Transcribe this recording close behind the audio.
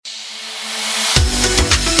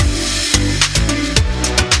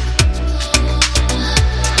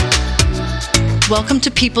Welcome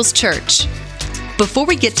to People's Church. Before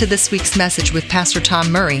we get to this week's message with Pastor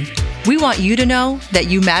Tom Murray, we want you to know that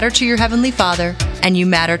you matter to your Heavenly Father and you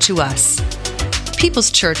matter to us.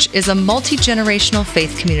 People's Church is a multi-generational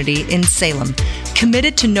faith community in Salem,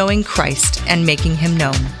 committed to knowing Christ and making Him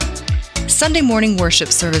known. Sunday morning worship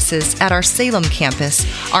services at our Salem campus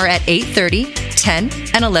are at 8:30, 10,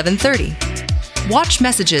 and 11:30. Watch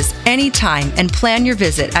messages anytime and plan your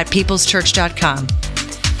visit at peopleschurch.com.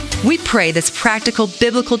 We pray this practical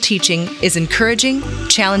biblical teaching is encouraging,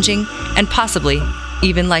 challenging, and possibly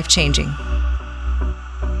even life-changing.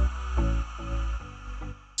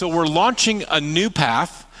 So we're launching a new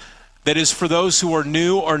path that is for those who are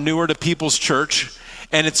new or newer to People's Church,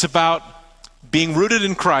 and it's about being rooted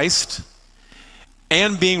in Christ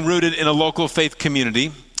and being rooted in a local faith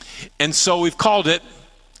community. And so we've called it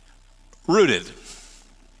Rooted.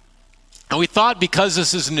 And we thought because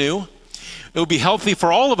this is new, it would be healthy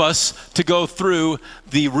for all of us to go through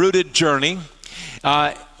the Rooted journey.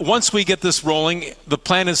 Once we get this rolling, the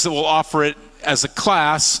plan is that we'll offer it as a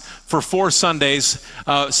class for 4 Sundays,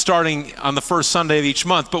 starting on the first Sunday of each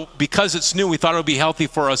month. But because it's new, we thought it would be healthy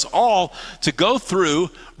for us all to go through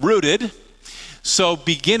Rooted. So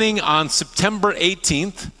beginning on September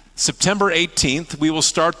 18th, we will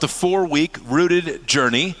start the 4-week Rooted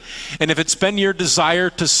journey. And if it's been your desire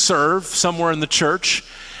to serve somewhere in the church,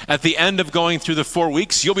 at the end of going through the 4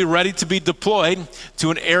 weeks, you'll be ready to be deployed to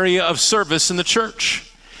an area of service in the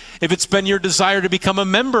church. If it's been your desire to become a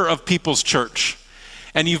member of People's Church,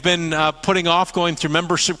 and you've been putting off going through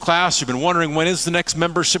membership class, you've been wondering when is the next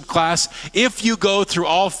membership class, if you go through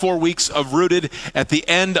all 4 weeks of Rooted, at the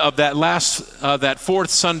end of that that 4th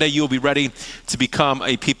Sunday, you'll be ready to become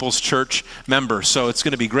a People's Church member. So it's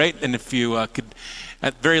going to be great, and if you could,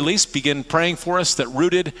 at the very least, begin praying for us that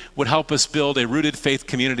Rooted would help us build a rooted faith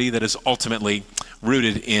community that is ultimately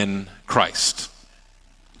rooted in Christ.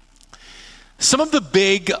 Some of the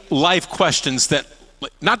big life questions that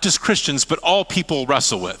not just Christians, but all people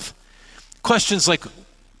wrestle with. Questions like,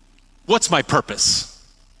 what's my purpose?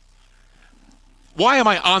 Why am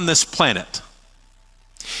I on this planet?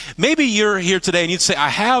 Maybe you're here today and you'd say, I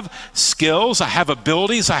have skills, I have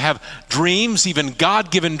abilities, I have dreams, even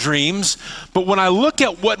God-given dreams, but when I look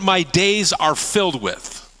at what my days are filled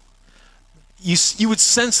with, you would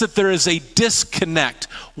sense that there is a disconnect.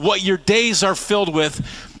 What your days are filled with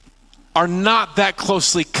are not that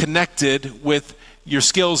closely connected with your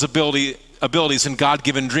skills, abilities, and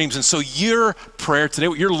God-given dreams. And so your prayer today,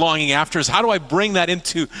 what you're longing after is, how do I bring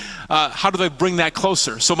that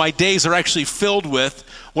closer? So my days are actually filled with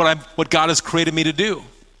what God has created me to do.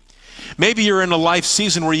 Maybe you're in a life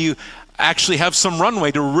season where you actually have some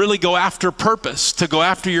runway to really go after purpose, to go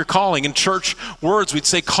after your calling. In church words, we'd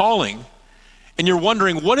say calling. And you're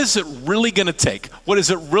wondering, what is it really going to take? What is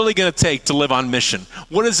it really going to take to live on mission?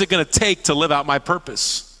 What is it going to take to live out my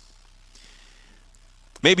purpose?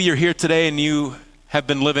 Maybe you're here today and you have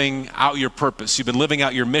been living out your purpose. You've been living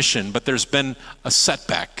out your mission, but there's been a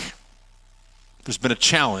setback. There's been a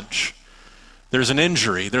challenge. There's an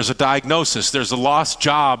injury. There's a diagnosis. There's a lost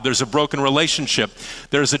job. There's a broken relationship.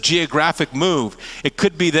 There's a geographic move. It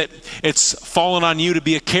could be that it's fallen on you to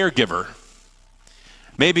be a caregiver.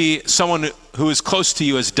 Maybe someone who is close to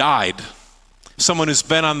you has died. Someone who's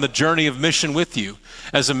been on the journey of mission with you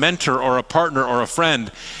as a mentor or a partner or a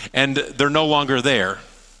friend, and they're no longer there.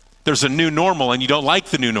 There's a new normal, and you don't like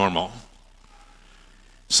the new normal.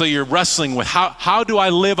 So you're wrestling with, how do I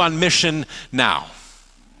live on mission now?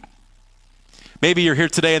 Maybe you're here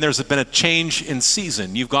today and there's been a change in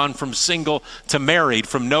season. You've gone from single to married,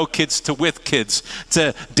 from no kids to with kids,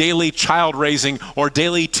 to daily child raising or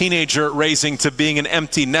daily teenager raising, to being an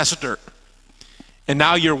empty nester. And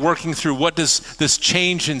now you're working through, what does this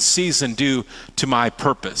change in season do to my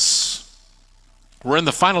purpose? We're in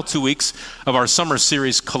the final 2 weeks of our summer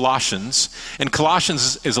series, Colossians. And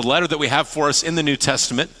Colossians is a letter that we have for us in the New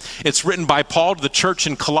Testament. It's written by Paul to the church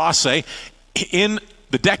in Colossae in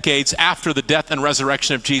the decades after the death and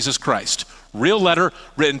resurrection of Jesus Christ. Real letter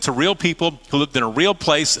written to real people who lived in a real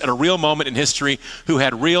place at a real moment in history, who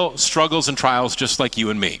had real struggles and trials just like you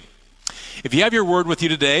and me. If you have your word with you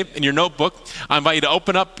today in your notebook, I invite you to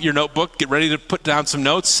open up your notebook, get ready to put down some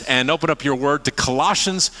notes, and open up your word to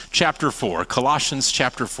Colossians chapter 4. Colossians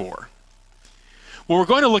chapter 4. What we're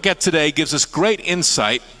going to look at today gives us great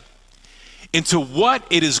insight into what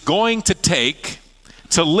it is going to take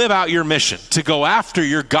to live out your mission, to go after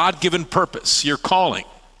your God-given purpose, your calling.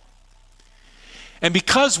 And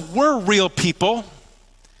because we're real people,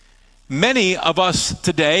 Many of us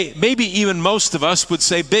today, maybe even most of us, would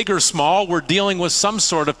say big or small, we're dealing with some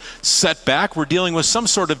sort of setback, we're dealing with some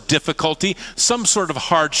sort of difficulty, some sort of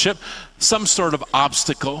hardship, some sort of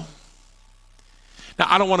obstacle. Now,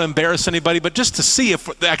 I don't want to embarrass anybody, but just to see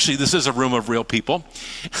if, actually, this is a room of real people.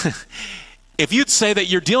 If you'd say that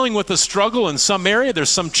you're dealing with a struggle in some area, there's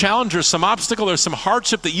some challenge or some obstacle or some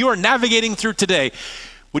hardship that you are navigating through today,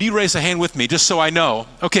 would you raise a hand with me just so I know?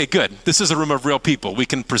 Okay, good. This is a room of real people. We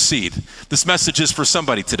can proceed. This message is for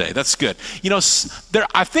somebody today. That's good. You know,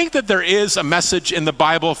 I think that there is a message in the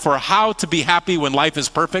Bible for how to be happy when life is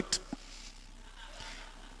perfect.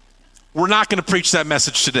 We're not going to preach that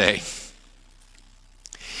message today.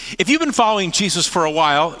 If you've been following Jesus for a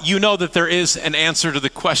while, you know that there is an answer to the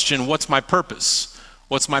question, what's my purpose?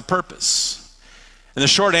 What's my purpose? And the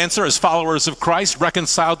short answer, as followers of Christ,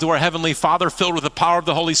 reconciled to our Heavenly Father, filled with the power of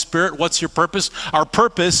the Holy Spirit, what's your purpose? Our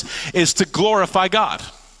purpose is to glorify God.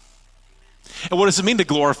 And what does it mean to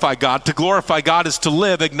glorify God? To glorify God is to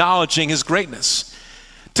live acknowledging His greatness.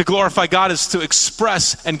 To glorify God is to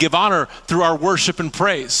express and give honor through our worship and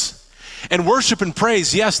praise. And worship and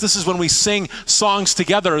praise, yes, this is when we sing songs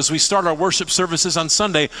together as we start our worship services on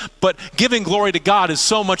Sunday, but giving glory to God is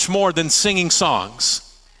so much more than singing songs.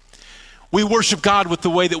 We worship God with the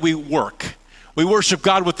way that we work. We worship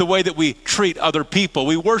God with the way that we treat other people.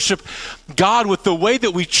 We worship God with the way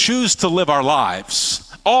that we choose to live our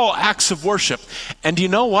lives. All acts of worship. And do you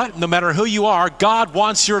know what? No matter who you are, God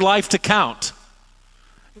wants your life to count.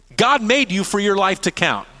 God made you for your life to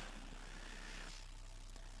count.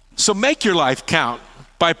 So make your life count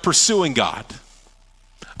by pursuing God,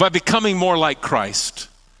 by becoming more like Christ,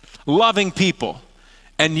 loving people,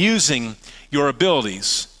 and using your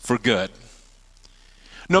abilities for good.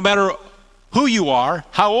 No matter who you are,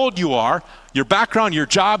 how old you are, your background, your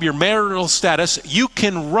job, your marital status, you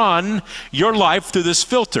can run your life through this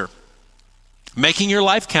filter. Making your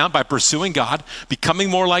life count by pursuing God, becoming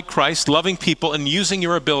more like Christ, loving people, and using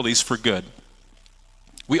your abilities for good.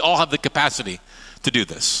 We all have the capacity to do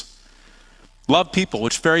this. Love people,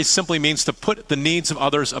 which very simply means to put the needs of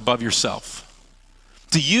others above yourself.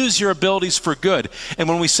 To use your abilities for good. And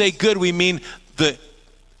when we say good, we mean the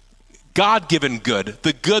God-given good,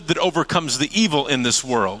 the good that overcomes the evil in this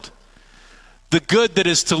world. The good that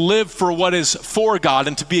is to live for what is for God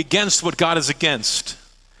and to be against what God is against.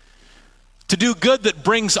 To do good that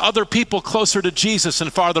brings other people closer to Jesus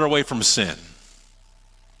and farther away from sin.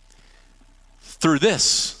 Through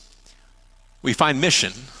this, we find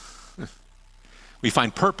mission. We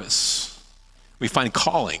find purpose. We find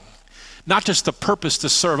calling. Not just a purpose to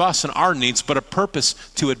serve us and our needs, but a purpose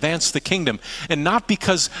to advance the kingdom. And not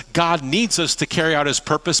because God needs us to carry out His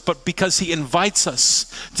purpose, but because He invites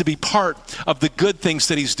us to be part of the good things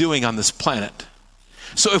that He's doing on this planet.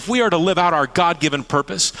 So if we are to live out our God-given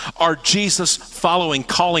purpose, our Jesus-following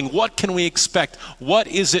calling, what can we expect? What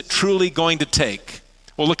is it truly going to take?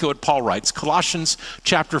 Well, look at what Paul writes. Colossians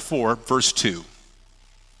chapter 4, verse 2.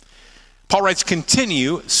 Paul writes,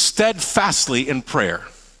 continue steadfastly in prayer,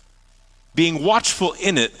 being watchful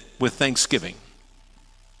in it with thanksgiving.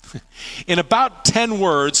 In about 10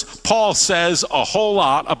 words, Paul says a whole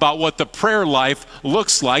lot about what the prayer life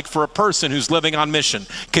looks like for a person who's living on mission.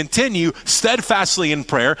 Continue steadfastly in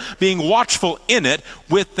prayer, being watchful in it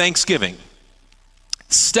with thanksgiving.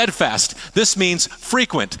 Steadfast, this means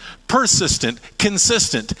frequent, persistent,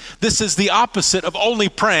 consistent. This is the opposite of only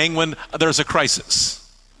praying when there's a crisis.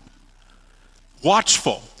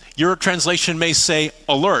 Watchful, your translation may say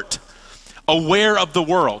alert, aware of the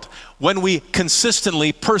world. When we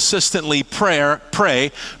consistently, persistently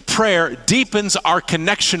pray, prayer deepens our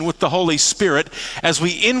connection with the Holy Spirit. As we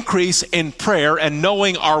increase in prayer and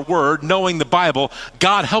knowing our word, knowing the Bible,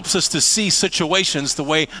 God helps us to see situations the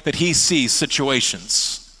way that He sees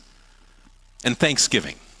situations. And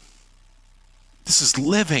thanksgiving. This is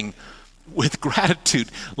living with gratitude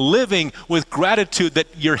that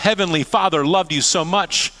your Heavenly Father loved you so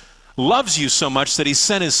much, loves you so much that He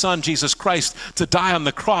sent His Son, Jesus Christ, to die on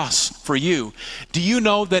the cross for you. Do you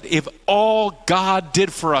know that if all God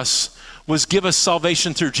did for us was give us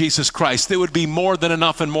salvation through Jesus Christ, it would be more than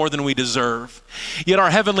enough and more than we deserve? Yet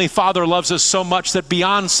our Heavenly Father loves us so much that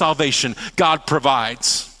beyond salvation, God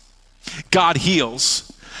provides, God heals,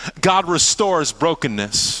 God restores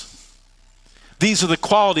brokenness. These are the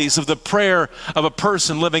qualities of the prayer of a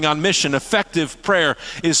person living on mission. Effective prayer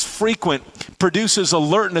is frequent, produces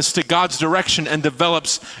alertness to God's direction, and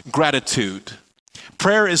develops gratitude.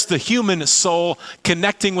 Prayer is the human soul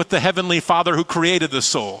connecting with the Heavenly Father who created the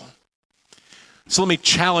soul. So let me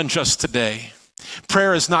challenge us today.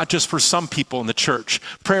 Prayer is not just for some people in the church.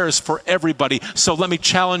 Prayer is for everybody. So let me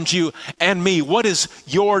challenge you and me. What is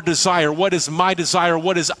your desire? What is my desire?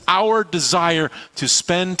 What is our desire to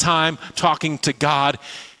spend time talking to God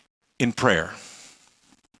in prayer?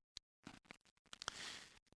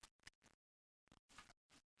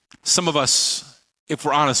 Some of us, if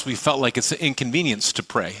we're honest, we felt like it's an inconvenience to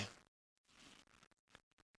pray.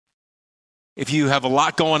 If you have a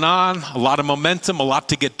lot going on, a lot of momentum, a lot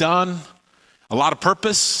to get done, a lot of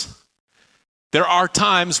purpose, there are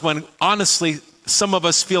times when, honestly, some of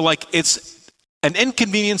us feel like it's an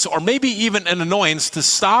inconvenience or maybe even an annoyance to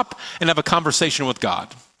stop and have a conversation with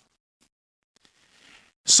God.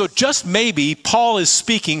 So just maybe Paul is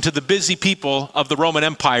speaking to the busy people of the Roman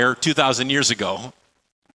Empire 2,000 years ago.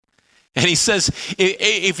 And he says,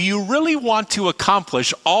 if you really want to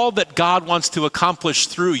accomplish all that God wants to accomplish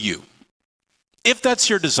through you, if that's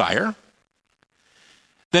your desire,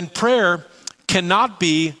 then prayer cannot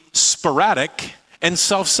be sporadic and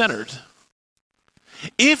self-centered.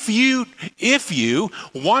 If you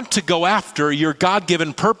want to go after your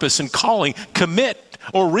God-given purpose and calling, commit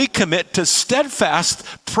or recommit to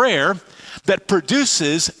steadfast prayer that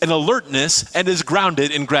produces an alertness and is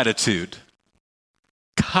grounded in gratitude.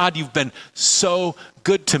 God, you've been so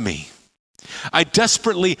good to me. I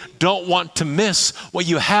desperately don't want to miss what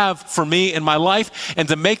you have for me in my life. And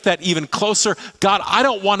to make that even closer, God, I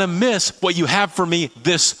don't want to miss what you have for me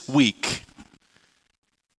this week.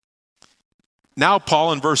 Now,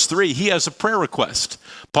 Paul, in verse 3, he has a prayer request.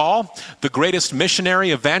 Paul, the greatest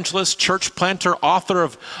missionary, evangelist, church planter, author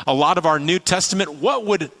of a lot of our New Testament, what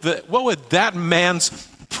would that man's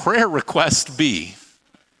prayer request be?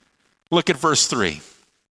 Look at verse 3.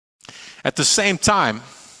 At the same time,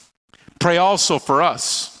 pray also for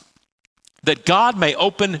us, that God may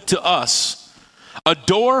open to us a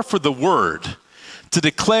door for the word to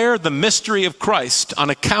declare the mystery of Christ,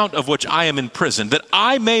 on account of which I am in prison, that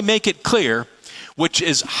I may make it clear which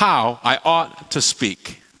is how I ought to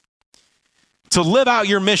speak. To live out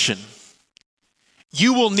your mission,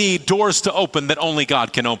 you will need doors to open that only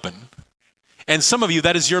God can open. And some of you,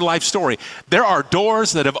 that is your life story. There are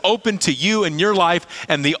doors that have opened to you in your life,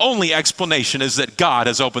 and the only explanation is that God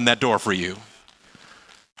has opened that door for you.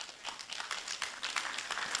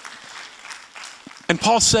 And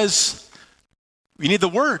Paul says, you need the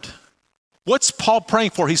word. What's Paul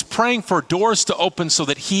praying for? He's praying for doors to open so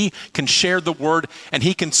that he can share the word and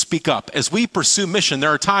he can speak up. As we pursue mission,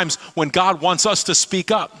 there are times when God wants us to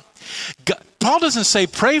speak up. Paul doesn't say,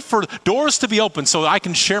 pray for doors to be open so that I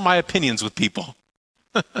can share my opinions with people.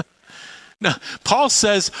 No, Paul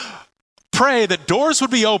says, pray that doors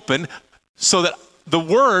would be open so that the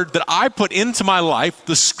word that I put into my life,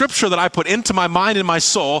 the scripture that I put into my mind and my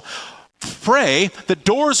soul, pray that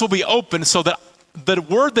doors will be open so that the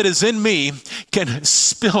word that is in me can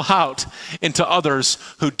spill out into others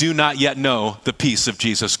who do not yet know the peace of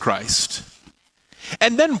Jesus Christ.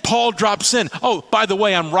 And then Paul drops in, oh, by the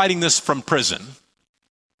way, I'm writing this from prison.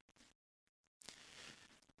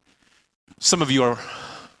 Some of you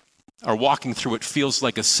are walking through what feels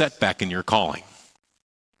like a setback in your calling.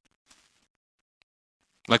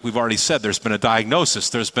 Like we've already said, there's been a diagnosis,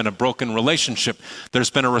 there's been a broken relationship,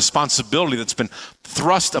 there's been a responsibility that's been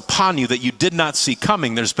thrust upon you that you did not see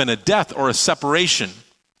coming, there's been a death or a separation.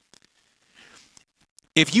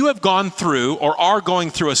 If you have gone through or are going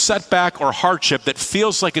through a setback or hardship that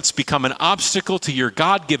feels like it's become an obstacle to your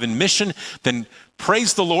God-given mission, then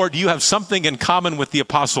praise the Lord, you have something in common with the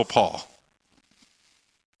Apostle Paul.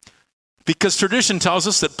 Because tradition tells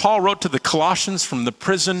us that Paul wrote to the Colossians from the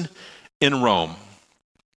prison in Rome.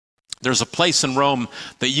 There's a place in Rome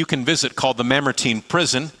that you can visit called the Mamertine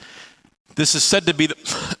Prison. This is said to be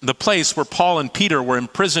the place where Paul and Peter were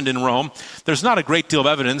imprisoned in Rome. There's not a great deal of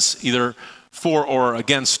evidence either for or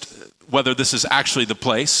against whether this is actually the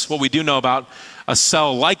place. What we do know about a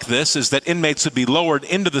cell like this is that inmates would be lowered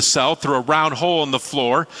into the cell through a round hole in the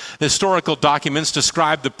floor. The historical documents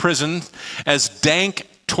describe the prison as dank,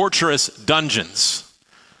 torturous dungeons.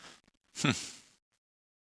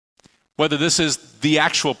 Whether this is the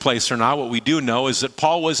actual place or not, what we do know is that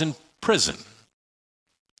Paul was in prison.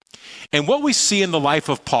 And what we see in the life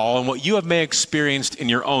of Paul and what you may have experienced in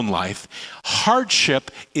your own life,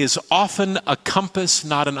 hardship is often a compass,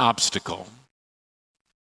 not an obstacle.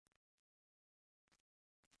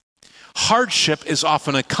 Hardship is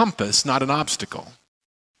often a compass, not an obstacle.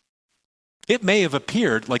 It may have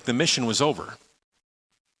appeared like the mission was over.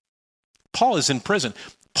 Paul is in prison.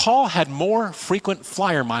 Paul had more frequent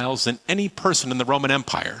flyer miles than any person in the Roman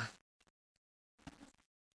Empire.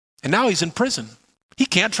 And now he's in prison. He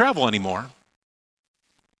can't travel anymore.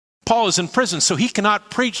 Paul is in prison, so he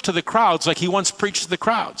cannot preach to the crowds like he once preached to the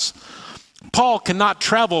crowds. Paul cannot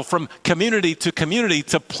travel from community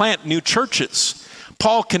to plant new churches.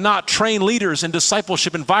 Paul cannot train leaders in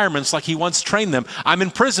discipleship environments like he once trained them. I'm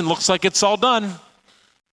in prison, looks like it's all done.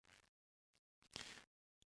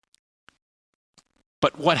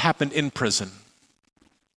 But what happened in prison?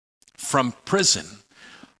 From prison,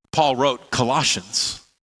 Paul wrote Colossians.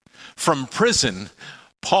 From prison,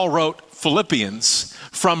 Paul wrote Philippians.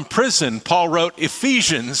 From prison, Paul wrote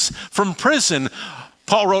Ephesians. From prison,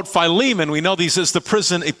 Paul wrote Philemon. We know these as the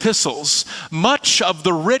prison epistles. Much of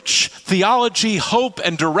the rich theology, hope,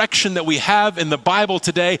 and direction that we have in the Bible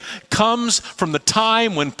today comes from the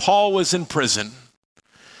time when Paul was in prison.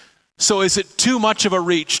 So is it too much of a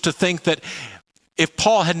reach to think that if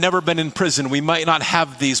Paul had never been in prison, we might not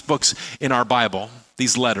have these books in our Bible,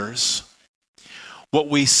 these letters? What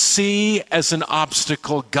we see as an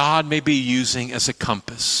obstacle, God may be using as a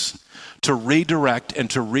compass to redirect and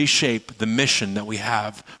to reshape the mission that we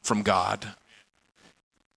have from God.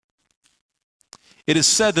 It is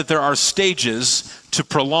said that there are stages to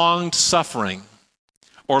prolonged suffering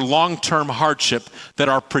or long-term hardship that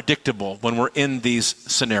are predictable when we're in these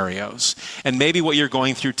scenarios. And maybe what you're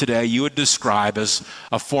going through today, you would describe as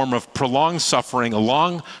a form of prolonged suffering, a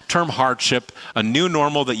long-term hardship, a new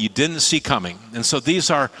normal that you didn't see coming. And so these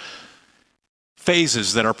are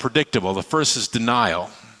phases that are predictable. The first is denial.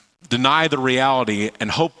 Deny the reality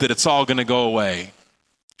and hope that it's all going to go away.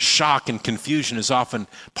 Shock and confusion is often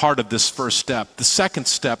part of this first step. The second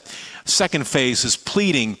phase is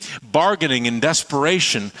pleading, bargaining, and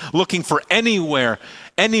desperation, looking for anyone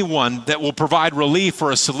that will provide relief or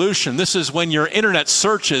a solution. This is when your internet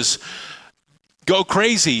searches go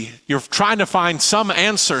crazy. You're trying to find some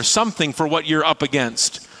answer, something for what you're up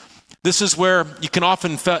against. This is where you can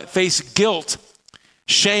often face guilt,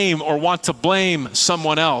 shame, or want to blame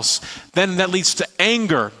someone else. Then that leads to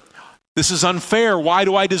anger. This is unfair. Why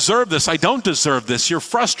do I deserve this? I don't deserve this. You're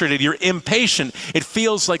frustrated. You're impatient. It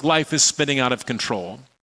feels like life is spinning out of control.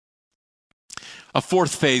 A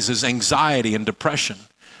fourth phase is anxiety and depression.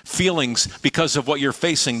 Feelings because of what you're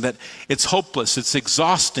facing, that it's hopeless, it's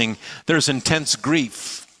exhausting, there's intense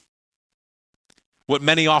grief. What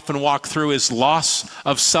many often walk through is loss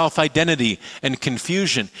of self-identity and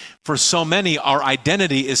confusion. For so many, our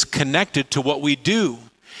identity is connected to what we do.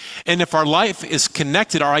 And if our life is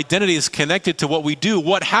connected, our identity is connected to what we do,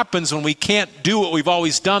 what happens when we can't do what we've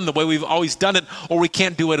always done the way we've always done it, or we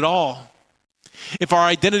can't do it at all? If our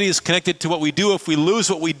identity is connected to what we do, if we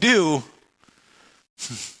lose what we do,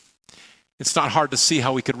 it's not hard to see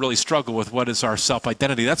how we could really struggle with what is our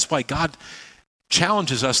self-identity. That's why God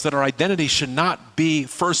challenges us that our identity should not be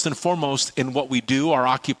first and foremost in what we do, our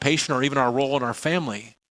occupation, or even our role in our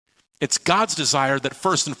family. It's God's desire that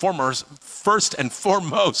first and foremost,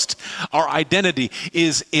 our identity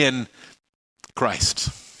is in Christ,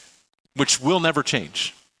 which will never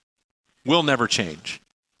change. Will never change.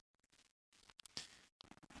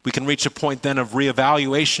 We can reach a point then of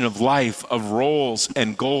reevaluation of life, of roles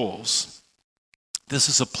and goals. This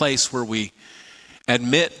is a place where we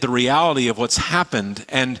admit the reality of what's happened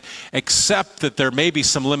and accept that there may be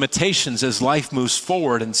some limitations as life moves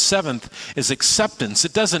forward. And seventh is acceptance.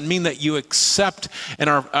 It doesn't mean that you accept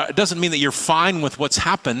it doesn't mean that you're fine with what's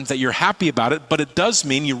happened, that you're happy about it, but it does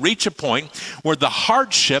mean you reach a point where the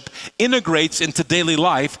hardship integrates into daily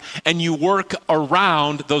life and you work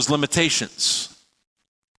around those limitations.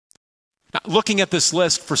 Now, looking at this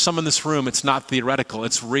list, for some in this room, it's not theoretical,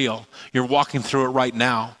 it's real. You're walking through it right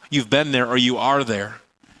now. You've been there or you are there.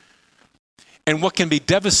 And what can be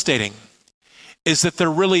devastating is that there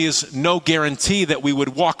really is no guarantee that we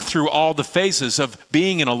would walk through all the phases of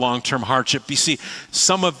being in a long-term hardship. You see,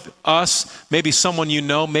 some of us, maybe someone you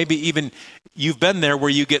know, maybe even you've been there where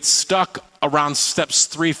you get stuck around steps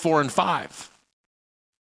 3, 4, and 5.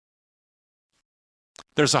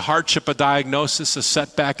 There's a hardship, a diagnosis, a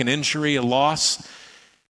setback, an injury, a loss.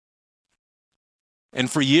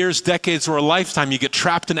 And for years, decades, or a lifetime, you get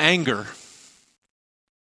trapped in anger.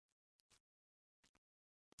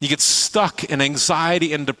 You get stuck in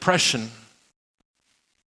anxiety and depression.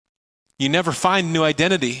 You never find new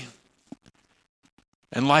identity.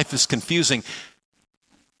 And life is confusing.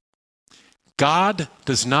 God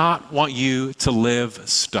does not want you to live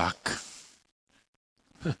stuck.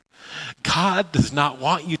 God does not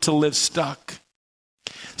want you to live stuck.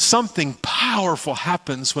 Something powerful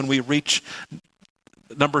happens when we reach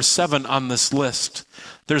number 7 on this list.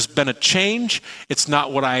 There's been a change. It's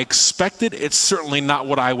not what I expected. It's certainly not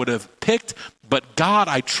what I would have picked. But God,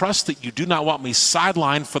 I trust that you do not want me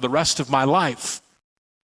sidelined for the rest of my life.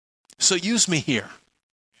 So use me here.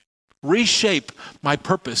 Reshape my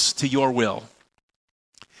purpose to your will.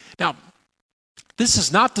 Now, this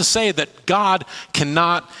is not to say that God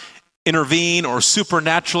cannot intervene or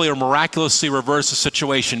supernaturally or miraculously reverse a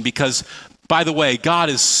situation, because, by the way, God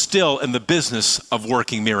is still in the business of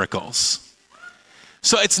working miracles.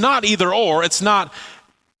 So it's not either or. It's not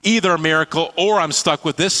either a miracle or I'm stuck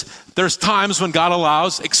with this. There's times when God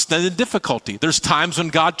allows extended difficulty. There's times when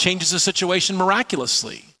God changes a situation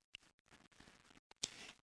miraculously.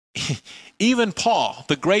 Even Paul,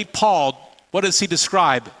 the great Paul, what does he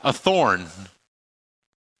describe? A thorn.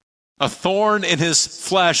 A thorn in his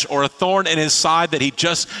flesh, or a thorn in his side that he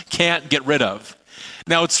just can't get rid of.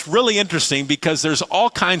 Now, it's really interesting because there's all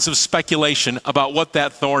kinds of speculation about what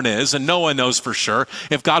that thorn is, and no one knows for sure.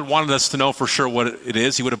 If God wanted us to know for sure what it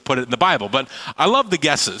is, he would have put it in the Bible. But I love the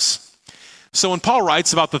guesses. So when Paul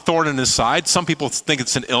writes about the thorn in his side, some people think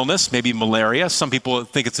it's an illness, maybe malaria. Some people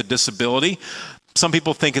think it's a disability. Some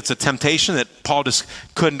people think it's a temptation that Paul just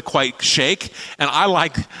couldn't quite shake. And I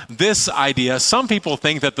like this idea. Some people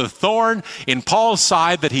think that the thorn in Paul's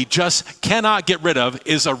side that he just cannot get rid of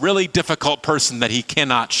is a really difficult person that he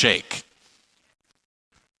cannot shake.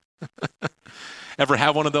 Ever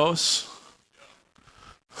have one of those?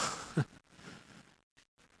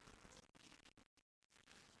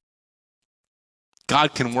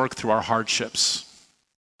 God can work through our hardships.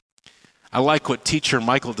 I like what teacher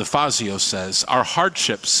Michael DeFazio says. Our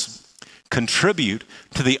hardships contribute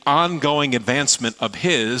to the ongoing advancement of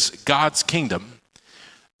God's kingdom.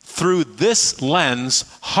 Through this lens,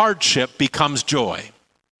 hardship becomes joy.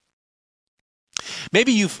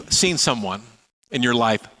 Maybe you've seen someone in your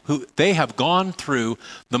life who they have gone through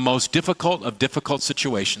the most difficult of difficult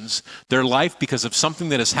situations. Their life, because of something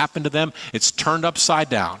that has happened to them, it's turned upside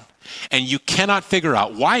down. And you cannot figure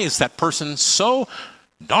out, why is that person so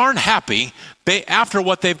darn happy after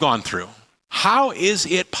what they've gone through? How is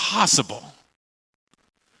it possible?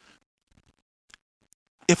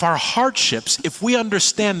 If our hardships, if we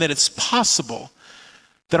understand that it's possible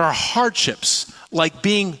that our hardships, like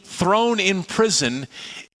being thrown in prison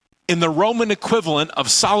in the Roman equivalent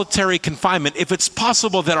of solitary confinement, if it's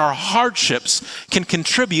possible that our hardships can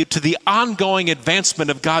contribute to the ongoing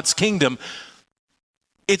advancement of God's kingdom,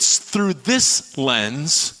 it's through this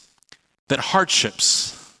lens that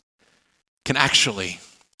hardships can actually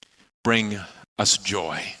bring us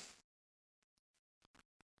joy.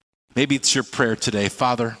 Maybe it's your prayer today.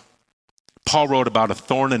 Father, Paul wrote about a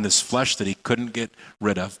thorn in his flesh that he couldn't get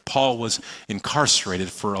rid of. Paul was incarcerated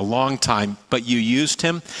for a long time, but you used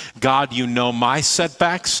him. God, you know my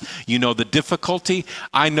setbacks. You know the difficulty.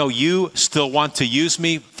 I know you still want to use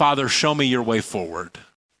me. Father, show me your way forward.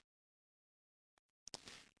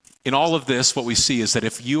 In all of this, what we see is that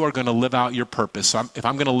if you are going to live out your purpose, if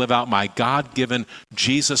I'm going to live out my God-given,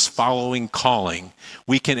 Jesus-following calling,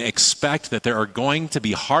 we can expect that there are going to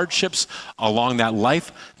be hardships along that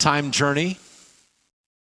lifetime journey,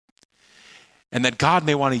 and that God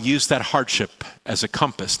may want to use that hardship as a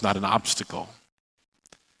compass, not an obstacle.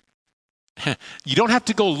 You don't have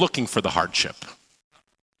to go looking for the hardship.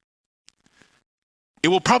 It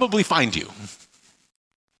will probably find you.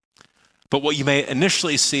 But what you may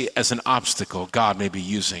initially see as an obstacle, God may be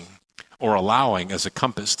using or allowing as a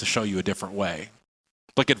compass to show you a different way.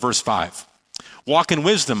 Look at verse 5. Walk in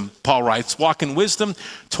wisdom, Paul writes, walk in wisdom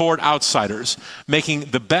toward outsiders,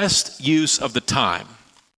 making the best use of the time.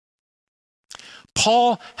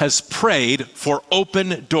 Paul has prayed for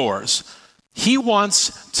open doors. He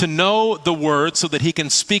wants to know the word so that he can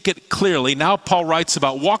speak it clearly. Now Paul writes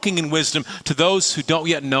about walking in wisdom to those who don't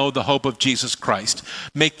yet know the hope of Jesus Christ.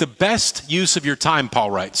 Make the best use of your time,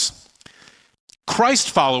 Paul writes. Christ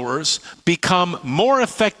followers become more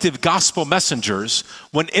effective gospel messengers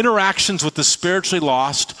when interactions with the spiritually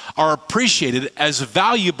lost are appreciated as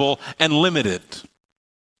valuable and limited.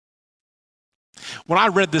 When I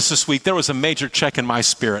read this week, there was a major check in my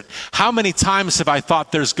spirit. How many times have I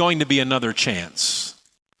thought there's going to be another chance?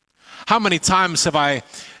 How many times have I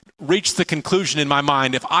reached the conclusion in my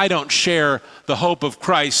mind, if I don't share the hope of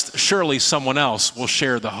Christ, surely someone else will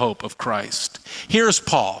share the hope of Christ? Here's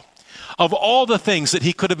Paul. Of all the things that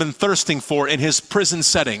he could have been thirsting for in his prison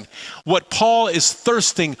setting, what Paul is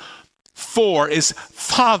thirsting for is,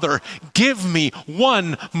 Father, give me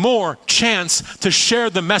one more chance to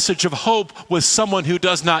share the message of hope with someone who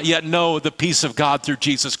does not yet know the peace of God through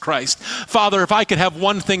Jesus Christ. Father, if I could have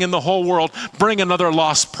one thing in the whole world, bring another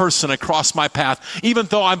lost person across my path, even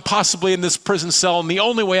though I'm possibly in this prison cell and the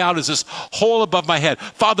only way out is this hole above my head.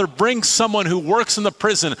 Father, bring someone who works in the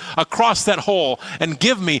prison across that hole and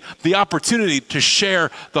give me the opportunity to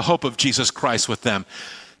share the hope of Jesus Christ with them.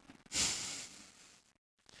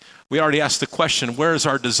 We already asked the question, where is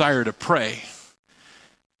our desire to pray?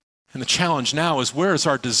 And the challenge now is, where is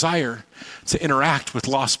our desire to interact with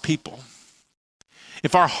lost people?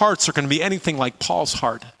 If our hearts are going to be anything like Paul's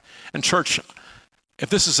heart, and church, if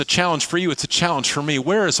this is a challenge for you, it's a challenge for me.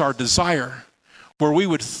 Where is our desire? Where we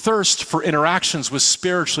would thirst for interactions with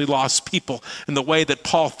spiritually lost people in the way that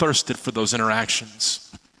Paul thirsted for those interactions.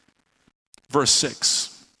 Verse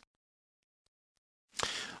 6.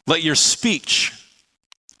 Let your speech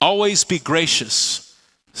always be gracious,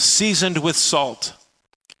 seasoned with salt,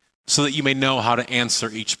 so that you may know how to answer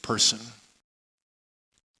each person.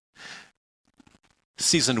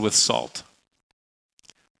 Seasoned with salt.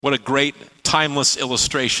 What a great, timeless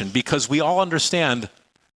illustration, because we all understand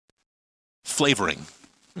flavoring.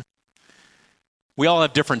 We all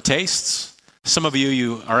have different tastes. Some of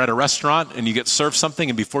you are at a restaurant and you get served something,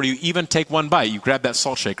 and before you even take one bite, you grab that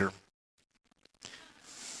salt shaker.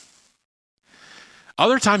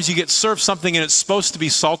 Other times you get served something and it's supposed to be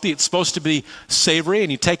salty, it's supposed to be savory,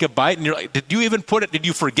 and you take a bite and you're like, did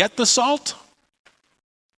you forget the salt?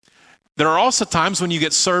 There are also times when you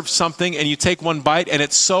get served something and you take one bite and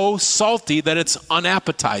it's so salty that it's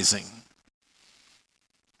unappetizing.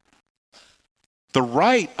 The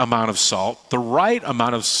right amount of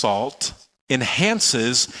salt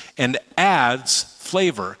enhances and adds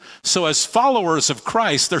flavor. So as followers of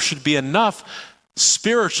Christ, there should be enough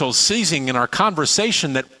spiritual seasoning in our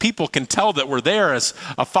conversation that people can tell that we're there as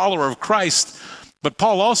a follower of Christ. But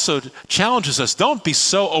Paul also challenges us, don't be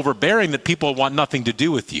so overbearing that people want nothing to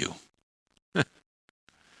do with you.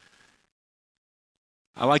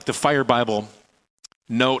 I like the Fire Bible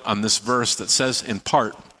note on this verse that says, in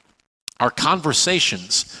part, our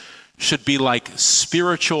conversations should be like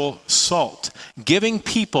spiritual salt, giving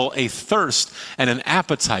people a thirst and an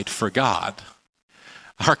appetite for God.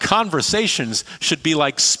 Our conversations should be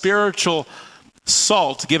like spiritual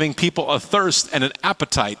salt, giving people a thirst and an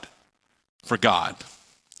appetite for God.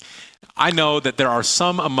 I know that there are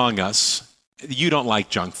some among us, you don't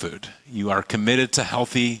like junk food. You are committed to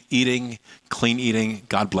healthy eating, clean eating.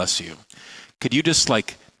 God bless you. Could you just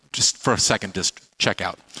for a second, just check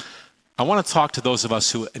out? I want to talk to those of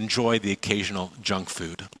us who enjoy the occasional junk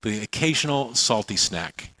food, the occasional salty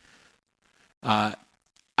snack.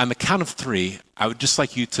 On the count of 3, I would just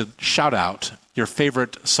like you to shout out your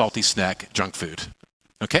favorite salty snack, junk food.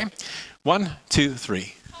 Okay? 1, 2,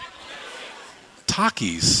 3.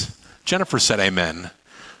 Takis. Jennifer said amen.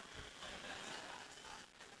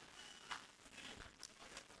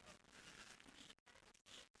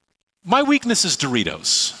 My weakness is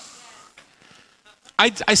Doritos.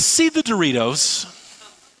 I see the Doritos,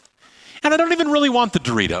 and I don't even really want the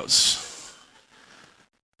Doritos.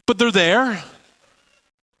 But they're there,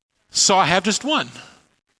 so I have just one.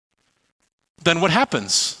 Then what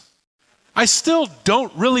happens? I still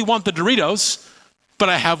don't really want the Doritos, but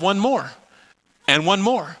I have one more, and one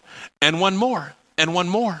more, and one more, and one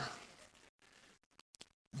more.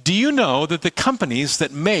 Do you know that the companies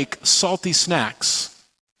that make salty snacks,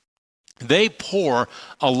 they pour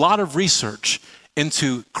a lot of research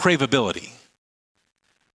into craveability?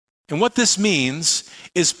 And what this means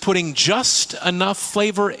is putting just enough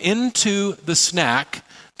flavor into the snack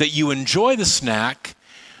that you enjoy the snack,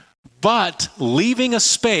 but leaving a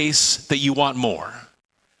space that you want more,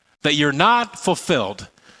 that you're not fulfilled.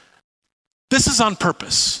 This is on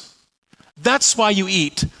purpose. That's why you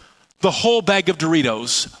eat the whole bag of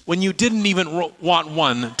Doritos when you didn't even want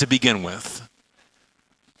one to begin with.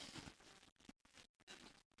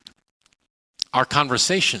 Our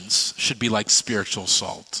conversations should be like spiritual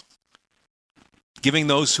salt, giving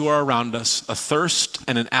those who are around us a thirst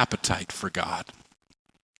and an appetite for God.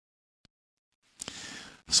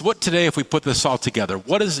 So what today, if we put this all together,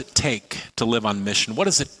 what does it take to live on mission? What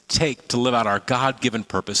does it take to live out our God-given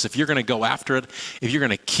purpose? If you're going to go after it, if you're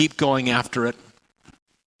going to keep going after it,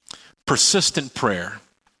 persistent prayer,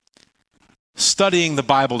 studying the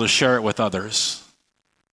Bible to share it with others,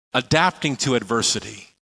 adapting to adversity,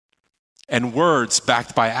 and words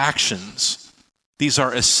backed by actions. These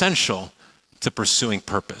are essential to pursuing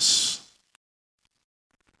purpose.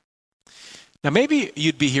 Now, maybe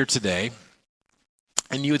you'd be here today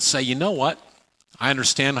and you would say, you know what? I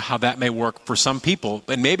understand how that may work for some people.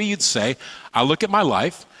 And maybe you'd say, I look at my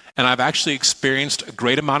life and I've actually experienced a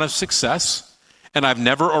great amount of success, and I've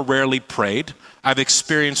never or rarely prayed. I've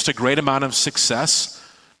experienced a great amount of success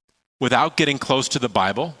without getting close to the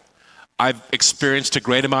Bible. I've experienced a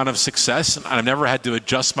great amount of success, and I've never had to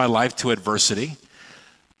adjust my life to adversity.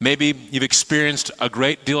 Maybe you've experienced a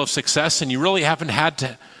great deal of success, and you really haven't had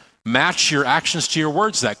to match your actions to your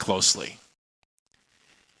words that closely.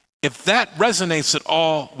 If that resonates at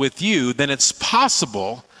all with you, then it's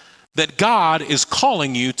possible that God is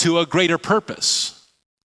calling you to a greater purpose.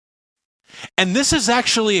 And this is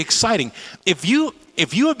actually exciting. If you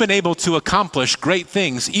have been able to accomplish great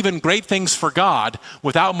things, even great things for God,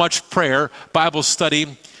 without much prayer, Bible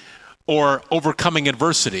study, or overcoming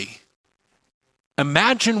adversity,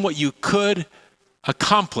 imagine what you could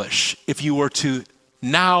accomplish if you were to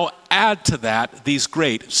now add to that these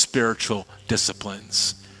great spiritual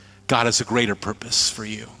disciplines. God has a greater purpose for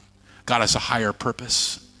you. God has a higher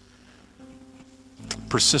purpose.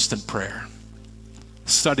 Persistent prayer,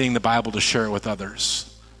 studying the Bible to share it with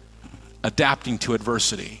others, adapting to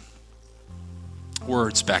adversity,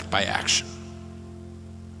 words backed by action.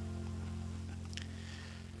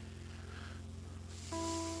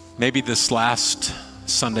 Maybe this last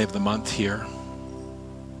Sunday of the month here,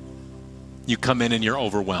 you come in and you're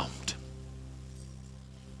overwhelmed.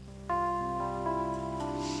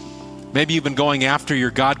 Maybe you've been going after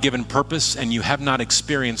your God-given purpose and you have not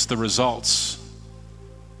experienced the results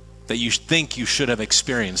that you think you should have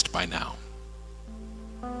experienced by now.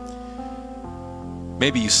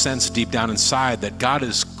 Maybe you sense deep down inside that God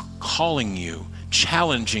is calling you,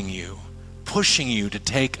 challenging you, pushing you to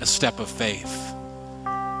take a step of faith.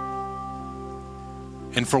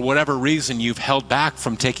 And for whatever reason, you've held back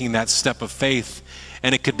from taking that step of faith,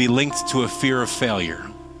 and it could be linked to a fear of failure.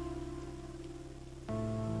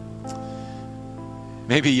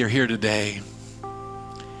 Maybe you're here today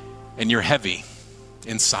and you're heavy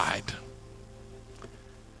inside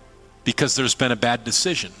because there's been a bad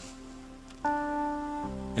decision.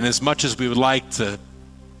 And as much as we would like to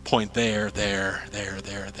point there,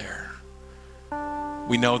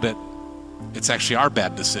 we know that it's actually our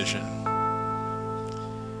bad decision.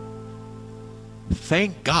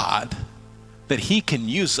 Thank God that He can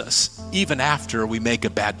use us even after we make a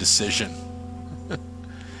bad decision.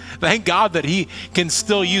 Thank God that He can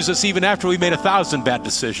still use us even after we made 1,000 bad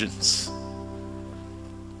decisions.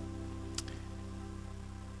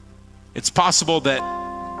 It's possible that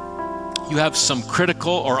you have some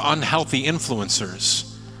critical or unhealthy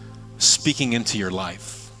influencers speaking into your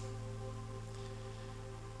life.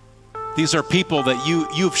 These are people that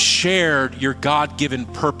you've shared your God-given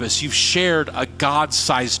purpose. You've shared a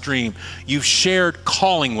God-sized dream. You've shared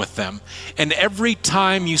calling with them. And every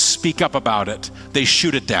time you speak up about it, they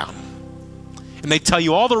shoot it down. And they tell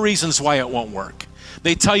you all the reasons why it won't work.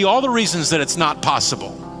 They tell you all the reasons that it's not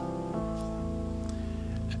possible.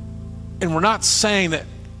 And we're not saying that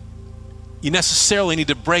you necessarily need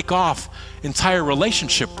to break off entire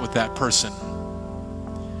relationship with that person.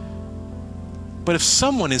 But if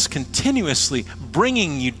someone is continuously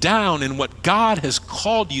bringing you down in what God has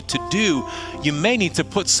called you to do, you may need to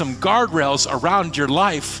put some guardrails around your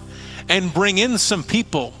life and bring in some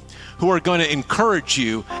people who are going to encourage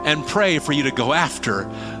you and pray for you to go after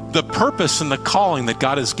the purpose and the calling that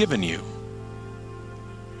God has given you.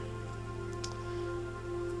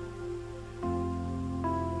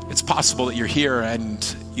 It's possible that you're here and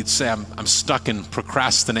you'd say, I'm stuck in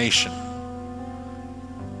procrastination.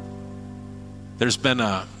 There's been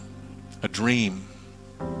a dream,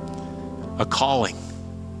 a calling,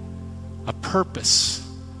 a purpose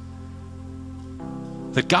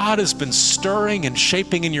that God has been stirring and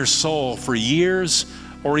shaping in your soul for years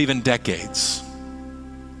or even decades.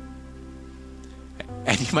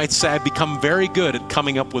 And you might say, I've become very good at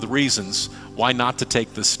coming up with reasons why not to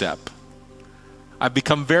take this step. I've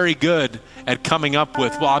become very good at coming up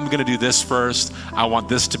with, well, I'm going to do this first. I want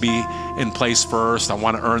this to be in place first. I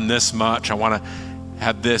want to earn this much. I want to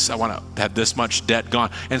have this. I want to have this much debt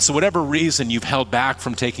gone. And so whatever reason you've held back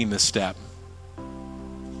from taking this step.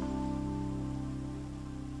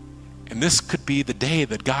 And this could be the day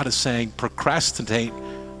that God is saying, procrastinate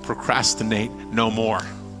no more.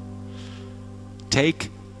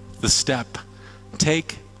 Take the step.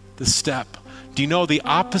 Take the step. Do you know the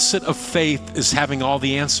opposite of faith is having all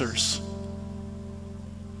the answers?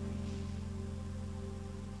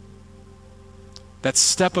 That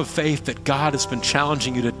step of faith that God has been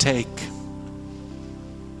challenging you to take,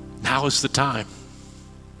 now is the time.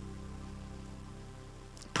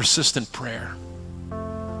 Persistent prayer,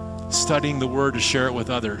 studying the Word to share it with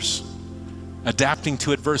others, adapting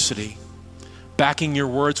to adversity, backing your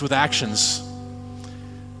words with actions.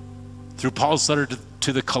 Through Paul's letter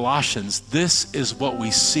to the Colossians, this is what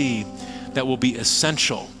we see that will be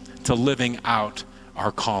essential to living out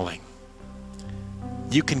our calling.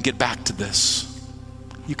 You can get back to this.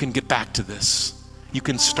 You can get back to this. You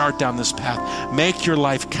can start down this path. Make your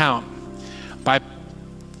life count by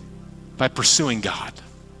pursuing God.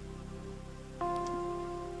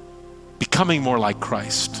 Becoming more like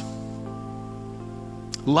Christ.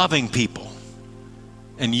 Loving people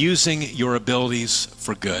and using your abilities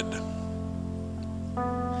for good.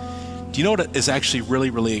 Do you know what is actually really,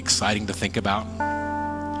 really exciting to think about?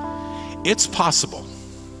 It's possible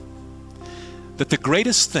that the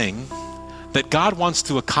greatest thing that God wants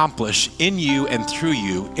to accomplish in you and through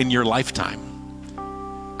you in your lifetime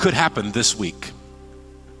could happen this week.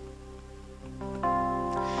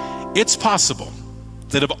 It's possible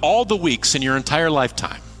that of all the weeks in your entire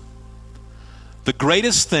lifetime, the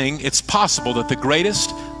greatest thing, it's possible that the greatest,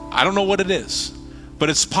 I don't know what it is, but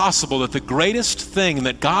it's possible that the greatest thing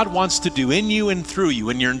that God wants to do in you and through you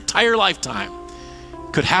in your entire lifetime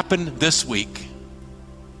could happen this week.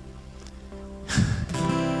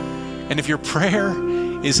 And if your prayer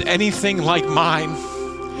is anything like mine,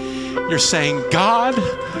 you're saying, God,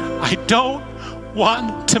 I don't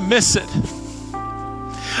want to miss it.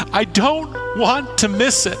 I don't want to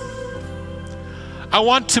miss it. I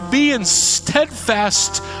want to be in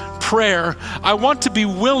steadfast prayer. I want to be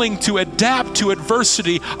willing to adapt to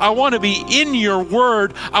adversity. I want to be in your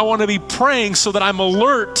word. I want to be praying so that I'm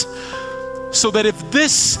alert, so that if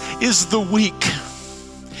this is the week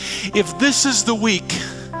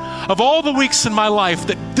of all the weeks in my life,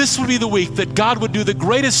 that this would be the week that God would do the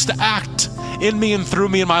greatest act in me and through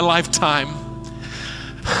me in my lifetime.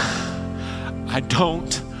 I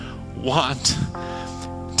don't want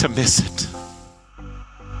to miss it.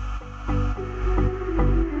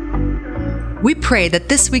 We pray that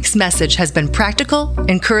this week's message has been practical,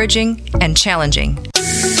 encouraging, and challenging.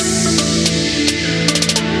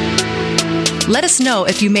 Let us know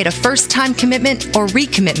if you made a first-time commitment or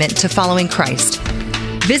recommitment to following Christ.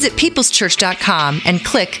 Visit peopleschurch.com and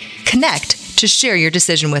click Connect to share your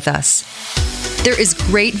decision with us. There is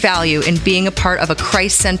great value in being a part of a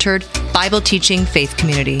Christ-centered, Bible-teaching faith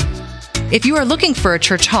community. If you are looking for a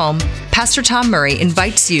church home, Pastor Tom Murray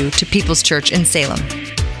invites you to People's Church in Salem.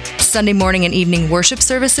 Sunday morning and evening worship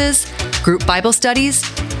services, group Bible studies,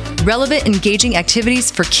 relevant, engaging activities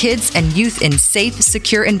for kids and youth in safe,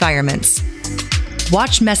 secure environments.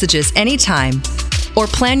 Watch messages anytime or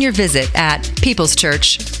plan your visit at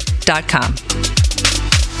peopleschurch.com.